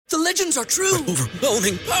The legends are true.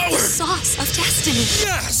 Overwhelming power! Sauce of destiny.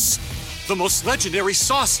 Yes! The most legendary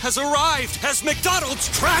sauce has arrived as McDonald's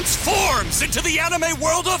transforms into the anime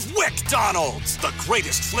world of WickDonald's. The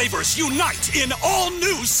greatest flavors unite in all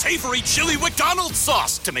new savory chili McDonald's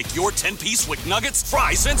sauce to make your 10-piece Wick Nuggets,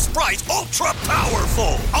 fries, and Sprite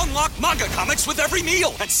ultra-powerful. Unlock manga comics with every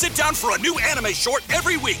meal and sit down for a new anime short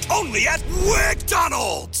every week only at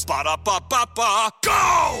WickDonald's. Ba-da-ba-ba-ba,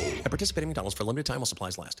 go! At participating McDonald's for a limited time while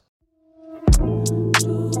supplies last.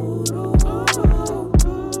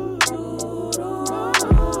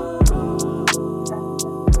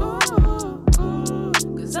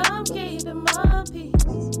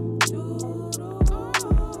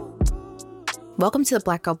 Welcome to the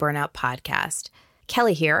Black Girl Burnout Podcast.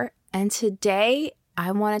 Kelly here, and today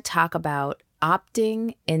I want to talk about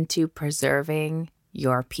opting into preserving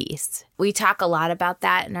your peace. We talk a lot about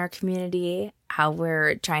that in our community, how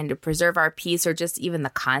we're trying to preserve our peace or just even the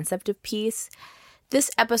concept of peace. This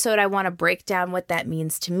episode, I want to break down what that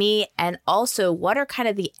means to me and also what are kind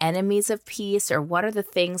of the enemies of peace or what are the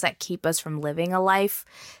things that keep us from living a life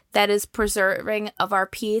that is preserving of our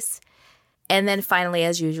peace. And then finally,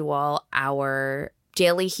 as usual, our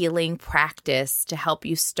daily healing practice to help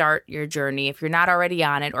you start your journey, if you're not already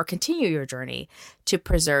on it, or continue your journey to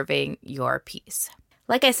preserving your peace.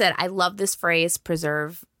 Like I said, I love this phrase,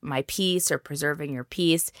 preserve my peace or preserving your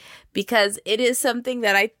peace, because it is something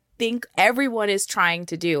that I think everyone is trying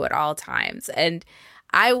to do at all times. And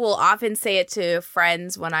I will often say it to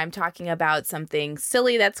friends when I'm talking about something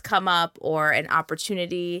silly that's come up or an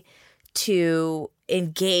opportunity to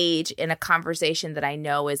engage in a conversation that I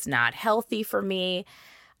know is not healthy for me.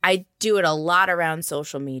 I do it a lot around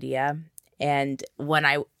social media. And when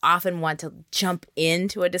I often want to jump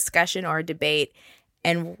into a discussion or a debate,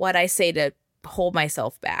 and what I say to hold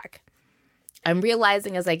myself back. I'm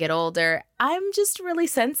realizing as I get older, I'm just really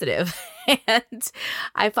sensitive. And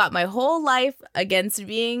I fought my whole life against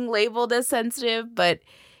being labeled as sensitive, but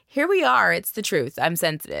here we are. It's the truth. I'm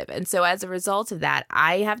sensitive. And so as a result of that,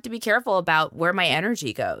 I have to be careful about where my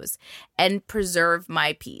energy goes and preserve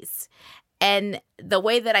my peace. And the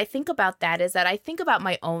way that I think about that is that I think about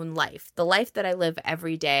my own life, the life that I live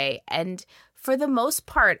every day. And for the most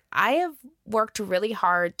part, I have worked really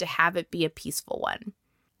hard to have it be a peaceful one.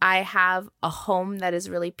 I have a home that is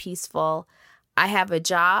really peaceful. I have a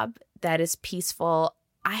job that is peaceful.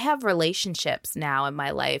 I have relationships now in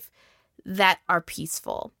my life that are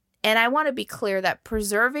peaceful. And I want to be clear that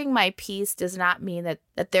preserving my peace does not mean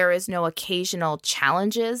that there is no occasional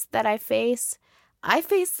challenges that I face. I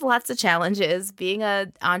face lots of challenges. Being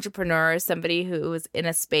an entrepreneur, somebody who is in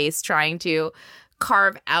a space trying to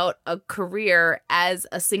carve out a career as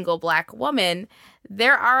a single Black woman,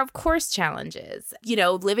 there are, of course, challenges. You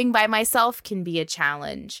know, living by myself can be a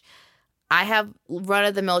challenge. I have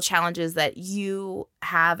run-of-the-mill challenges that you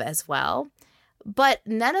have as well. But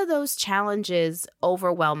none of those challenges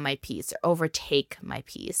overwhelm my peace or overtake my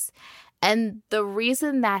peace. And the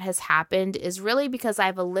reason that has happened is really because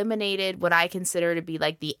I've eliminated what I consider to be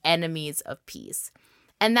like the enemies of peace.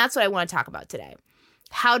 And that's what I want to talk about today.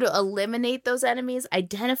 How to eliminate those enemies,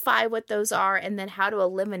 identify what those are, and then how to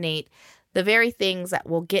eliminate the very things that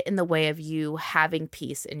will get in the way of you having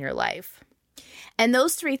peace in your life. And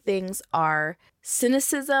those three things are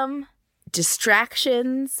cynicism,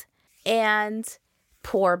 distractions, and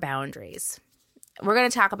poor boundaries. We're going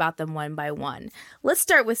to talk about them one by one. Let's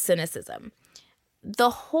start with cynicism. The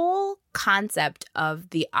whole concept of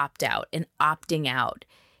the opt-out and opting out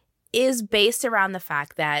is based around the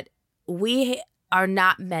fact that we are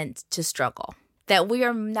not meant to struggle, that we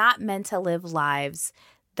are not meant to live lives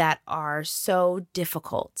that are so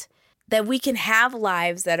difficult, that we can have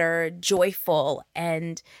lives that are joyful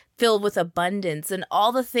and filled with abundance and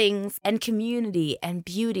all the things and community and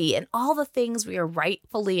beauty and all the things we are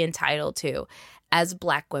rightfully entitled to as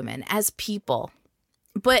Black women, as people.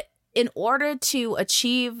 But in order to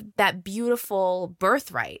achieve that beautiful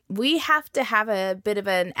birthright, we have to have a bit of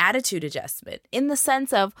an attitude adjustment in the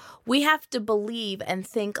sense of we have to believe and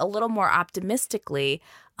think a little more optimistically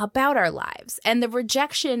about our lives. And the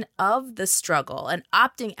rejection of the struggle and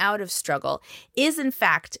opting out of struggle is, in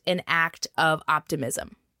fact, an act of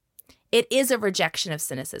optimism. It is a rejection of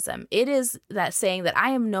cynicism. It is that saying that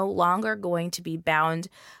I am no longer going to be bound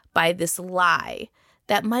by this lie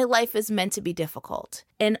that my life is meant to be difficult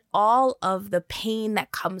and all of the pain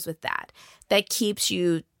that comes with that keeps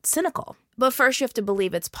you cynical. But first you have to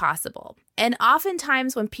believe it's possible. And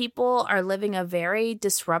oftentimes when people are living a very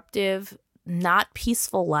disruptive, not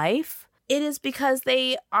peaceful life, it is because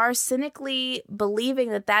they are cynically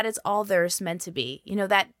believing that that is all there's meant to be. You know,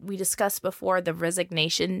 that we discussed before, the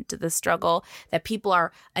resignation to the struggle, that people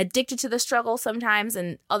are addicted to the struggle sometimes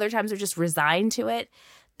and other times they're just resigned to it.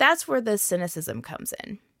 That's where the cynicism comes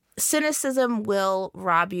in. Cynicism will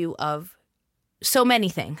rob you of so many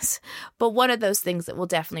things, but one of those things that will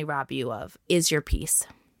definitely rob you of is your peace.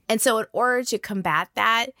 And so in order to combat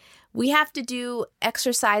that, we have to do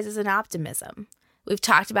exercises in optimism. We've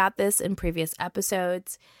talked about this in previous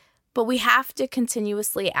episodes, but we have to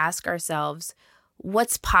continuously ask ourselves,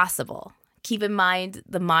 what's possible? Keep in mind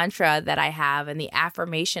the mantra that I have and the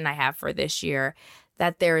affirmation I have for this year,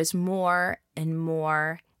 that there is more and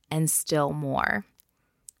more and still more.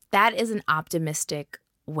 That is an optimistic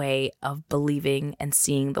way of believing and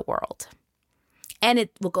seeing the world. And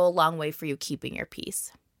it will go a long way for you keeping your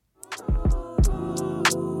peace.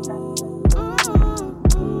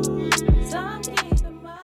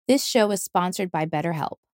 This show is sponsored by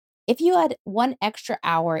BetterHelp. If you had 1 extra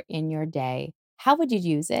hour in your day, how would you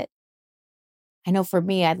use it? I know for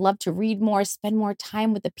me, I'd love to read more, spend more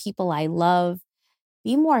time with the people I love,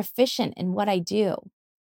 be more efficient in what I do.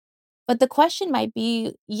 But the question might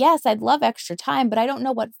be, yes, I'd love extra time, but I don't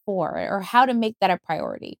know what for or how to make that a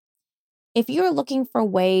priority. If you're looking for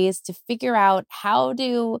ways to figure out how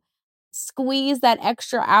to squeeze that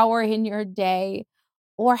extra hour in your day,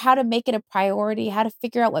 or how to make it a priority, how to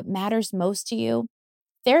figure out what matters most to you,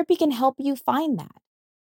 therapy can help you find that.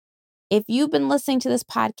 If you've been listening to this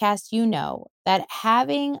podcast, you know that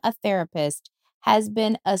having a therapist has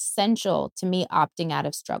been essential to me opting out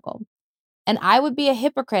of struggle. And I would be a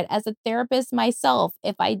hypocrite as a therapist myself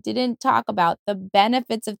if I didn't talk about the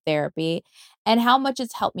benefits of therapy and how much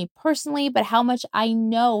it's helped me personally, but how much I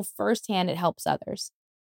know firsthand it helps others.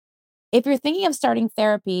 If you're thinking of starting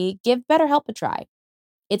therapy, give BetterHelp a try.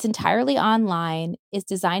 It's entirely online, is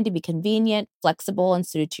designed to be convenient, flexible, and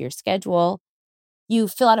suited to your schedule. You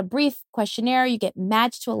fill out a brief questionnaire, you get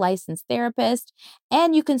matched to a licensed therapist,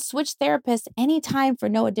 and you can switch therapists anytime for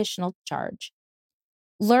no additional charge.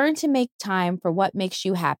 Learn to make time for what makes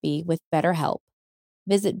you happy with BetterHelp.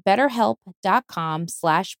 Visit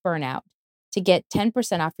betterhelp.com/burnout to get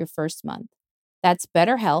 10% off your first month. That's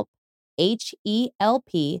BetterHelp,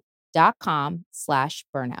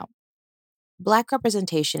 HELP.com/burnout. Black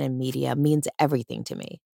representation in media means everything to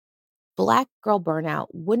me. Black Girl Burnout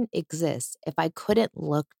wouldn't exist if I couldn't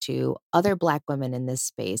look to other Black women in this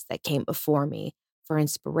space that came before me for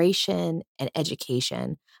inspiration and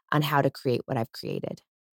education on how to create what I've created.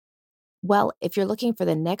 Well, if you're looking for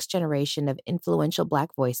the next generation of influential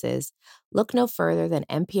Black voices, look no further than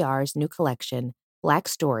NPR's new collection, Black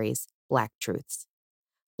Stories, Black Truths.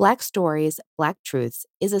 Black Stories, Black Truths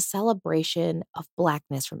is a celebration of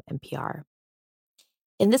Blackness from NPR.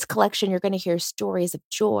 In this collection, you're going to hear stories of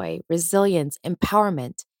joy, resilience,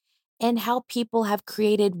 empowerment, and how people have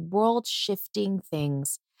created world-shifting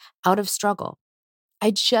things out of struggle.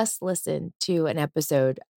 I just listened to an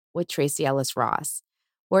episode with Tracee Ellis Ross,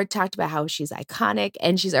 where it talked about how she's iconic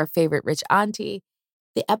and she's our favorite rich auntie.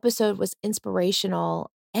 The episode was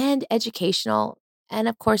inspirational and educational and,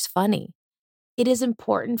 of course, funny. It is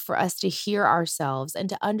important for us to hear ourselves and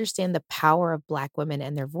to understand the power of Black women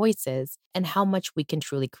and their voices and how much we can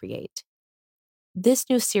truly create. This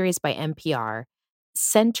new series by NPR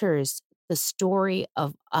centers the story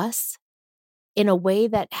of us in a way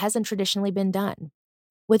that hasn't traditionally been done.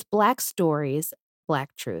 With Black Stories,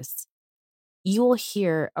 Black Truths, you will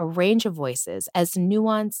hear a range of voices as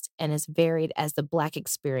nuanced and as varied as the Black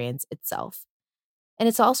experience itself. And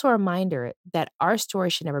it's also a reminder that our story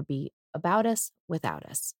should never be about us without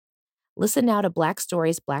us. Listen now to Black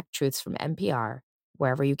Stories, Black Truths from NPR,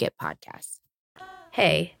 wherever you get podcasts.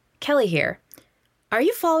 Hey, Kelly here. Are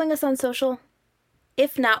you following us on social?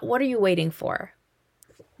 If not, what are you waiting for?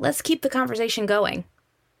 Let's keep the conversation going.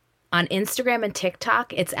 On Instagram and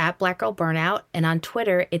TikTok, it's at Black Girl Burnout, and on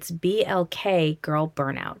Twitter, it's BLK Girl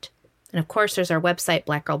Burnout. And of course, there's our website,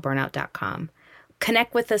 blackgirlburnout.com.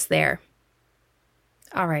 Connect with us there.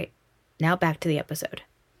 All right, now back to the episode.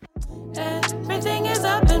 Everything is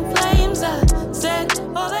up in flames. I said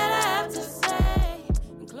all that I have to say.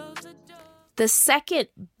 Close the door. The second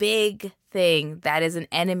big thing that is an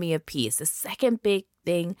enemy of peace, the second big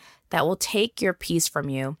thing that will take your peace from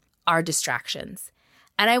you are distractions.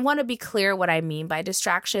 And I want to be clear what I mean by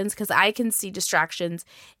distractions, because I can see distractions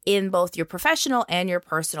in both your professional and your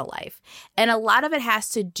personal life. And a lot of it has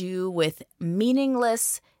to do with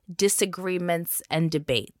meaningless disagreements and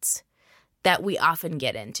debates that we often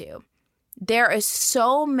get into. There is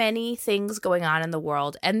so many things going on in the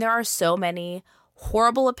world, and there are so many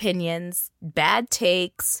horrible opinions, bad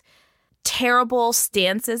takes, terrible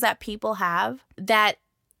stances that people have that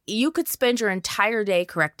you could spend your entire day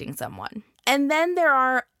correcting someone. And then there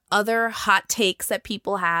are other hot takes that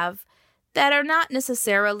people have that are not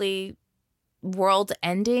necessarily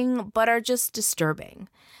world-ending, but are just disturbing.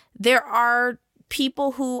 There are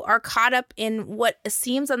people who are caught up in what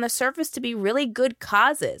seems on the surface to be really good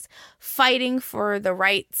causes, fighting for the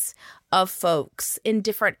rights of folks in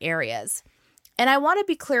different areas. And I want to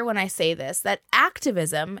be clear when I say this, that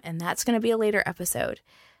activism, and that's going to be a later episode,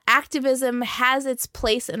 activism has its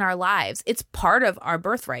place in our lives. It's part of our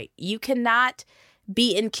birthright. You cannot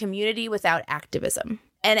be in community without activism.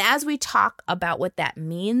 And as we talk about what that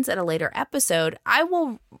means at a later episode, I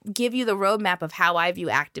will give you the roadmap of how I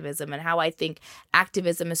view activism and how I think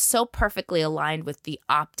activism is so perfectly aligned with the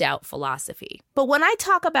opt-out philosophy. But when I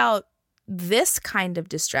talk about this kind of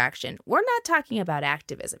distraction, we're not talking about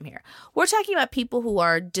activism here. We're talking about people who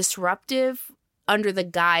are disruptive under the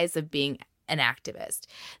guise of being an activist.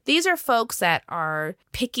 These are folks that are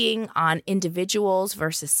picking on individuals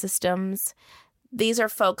versus systems. These are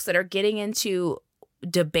folks that are getting into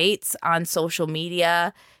debates on social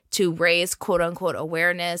media to raise quote unquote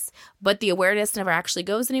awareness, but the awareness never actually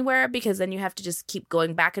goes anywhere because then you have to just keep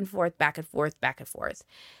going back and forth, back and forth, back and forth.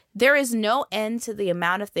 There is no end to the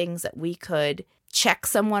amount of things that we could check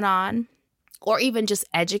someone on or even just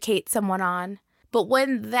educate someone on. But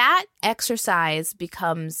when that exercise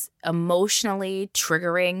becomes emotionally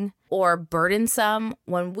triggering or burdensome,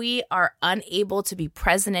 when we are unable to be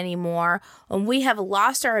present anymore, when we have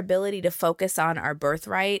lost our ability to focus on our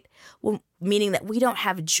birthright, meaning that we don't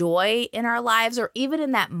have joy in our lives or even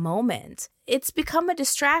in that moment, it's become a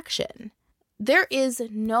distraction. There is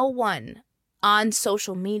no one on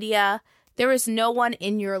social media, there is no one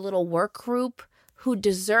in your little work group who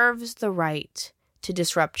deserves the right to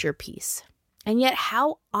disrupt your peace. And yet,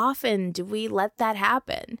 how often do we let that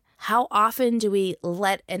happen? How often do we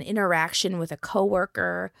let an interaction with a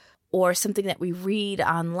coworker or something that we read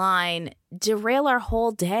online derail our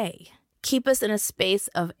whole day, keep us in a space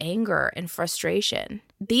of anger and frustration?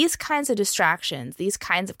 These kinds of distractions, these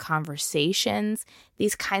kinds of conversations,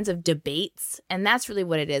 these kinds of debates, and that's really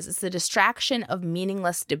what it is. It's the distraction of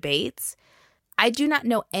meaningless debates. I do not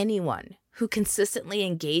know anyone who consistently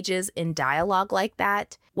engages in dialogue like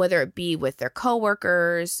that, whether it be with their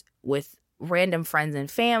coworkers, with random friends and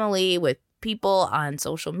family, with people on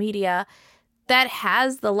social media, that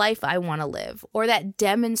has the life I want to live or that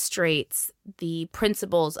demonstrates the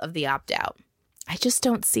principles of the opt-out. I just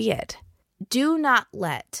don't see it. Do not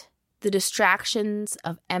let the distractions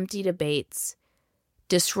of empty debates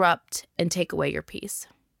disrupt and take away your peace.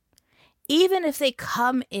 Even if they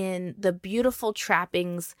come in the beautiful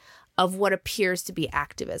trappings of what appears to be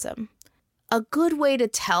activism. A good way to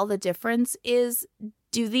tell the difference is,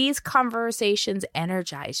 do these conversations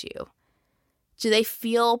energize you? Do they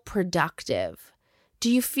feel productive? Do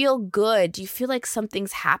you feel good? Do you feel like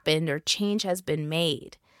something's happened or change has been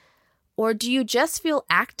made? Or do you just feel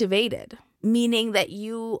activated, meaning that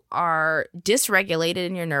you are dysregulated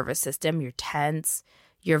in your nervous system, you're tense,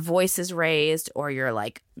 your voice is raised, or you're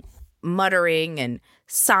like muttering and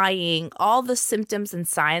sighing, all the symptoms and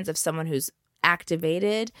signs of someone who's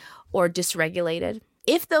activated or dysregulated.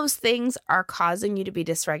 If those things are causing you to be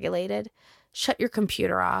dysregulated, shut your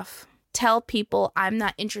computer off. Tell people, I'm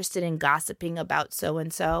not interested in gossiping about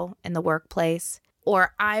so-and-so in the workplace,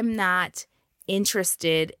 or I'm not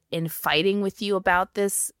interested in fighting with you about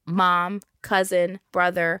this mom, cousin,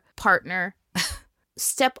 brother, partner.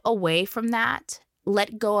 Step away from that.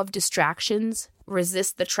 Let go of distractions.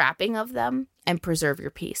 Resist the trapping of them and preserve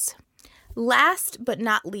your peace. Last but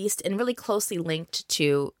not least, and really closely linked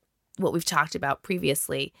to what we've talked about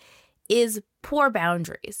previously, is poor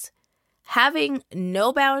boundaries. Having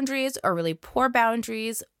no boundaries or really poor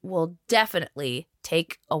boundaries will definitely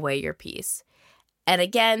take away your peace. And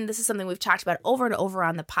again, this is something we've talked about over and over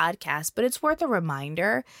on the podcast, but it's worth a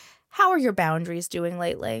reminder. How are your boundaries doing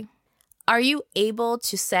lately? Are you able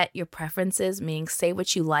to set your preferences, meaning say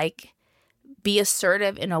what you like, be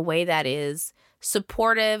assertive in a way that is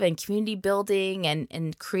supportive and community building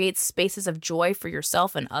and creates spaces of joy for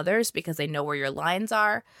yourself and others because they know where your lines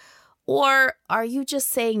are? Or are you just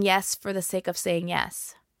saying yes for the sake of saying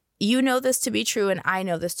yes? You know this to be true, and I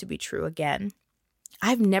know this to be true again.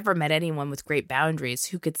 I've never met anyone with great boundaries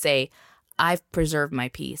who could say, I've preserved my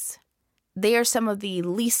peace. They are some of the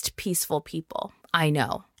least peaceful people I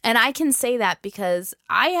know. And I can say that because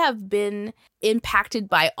I have been impacted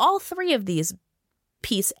by all three of these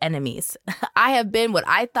peace enemies. I have been what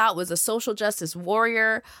I thought was a social justice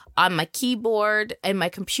warrior on my keyboard and my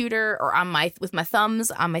computer or with my thumbs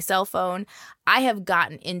on my cell phone. I have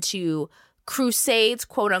gotten into crusades,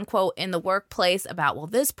 quote unquote, in the workplace about, well,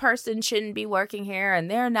 this person shouldn't be working here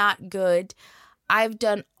and they're not good. I've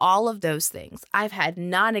done all of those things. I've had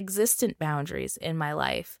non-existent boundaries in my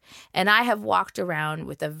life, and I have walked around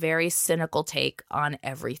with a very cynical take on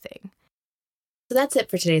everything. So that's it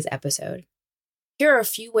for today's episode. Here are a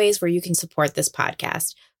few ways where you can support this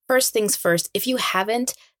podcast. First things first, if you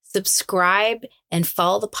haven't, subscribe and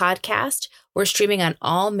follow the podcast. We're streaming on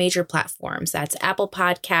all major platforms. That's Apple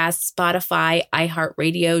Podcasts, Spotify,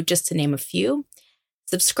 iHeartRadio, just to name a few.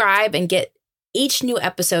 Subscribe and get each new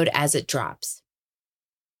episode as it drops.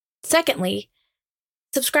 Secondly,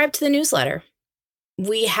 subscribe to the newsletter.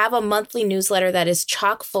 We have a monthly newsletter that is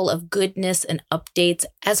chock full of goodness and updates,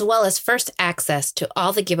 as well as first access to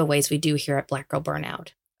all the giveaways we do here at Black Girl Burnout.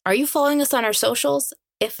 Are you following us on our socials?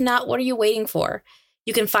 If not, what are you waiting for?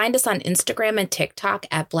 You can find us on Instagram and TikTok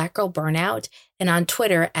at Black Girl Burnout and on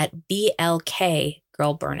Twitter at BLK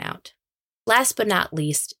Girl Burnout. Last but not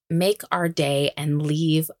least, make our day and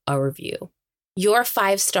leave a review. Your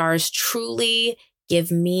 5 stars truly give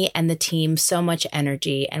me and the team so much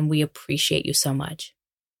energy, and we appreciate you so much.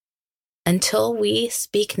 Until we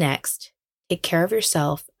speak next, take care of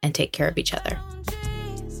yourself and take care of each other.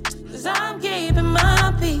 'Cause I'm keeping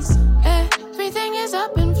my peace. Everything is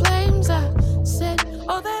up in flames. I said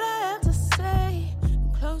all that I have to say.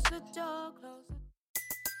 Close the door, close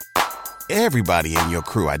the door. Everybody in your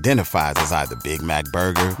crew identifies as either Big Mac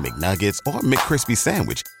Burger, McNuggets, or McCrispy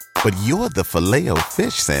Sandwich. But you're the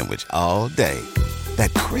Filet-O-Fish Sandwich all day.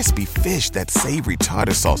 That crispy fish, that savory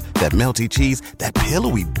tartar sauce, that melty cheese, that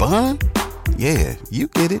pillowy bun. Yeah, you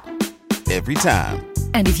get it. Every time.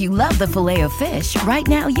 And if you love the Filet-O-Fish, right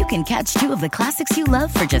now you can catch 2 of the classics you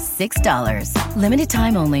love for just $6. Limited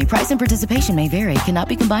time only. Price and participation may vary. Cannot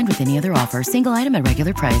be combined with any other offer. Single item at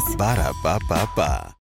regular price. Ba-da-ba-ba-ba.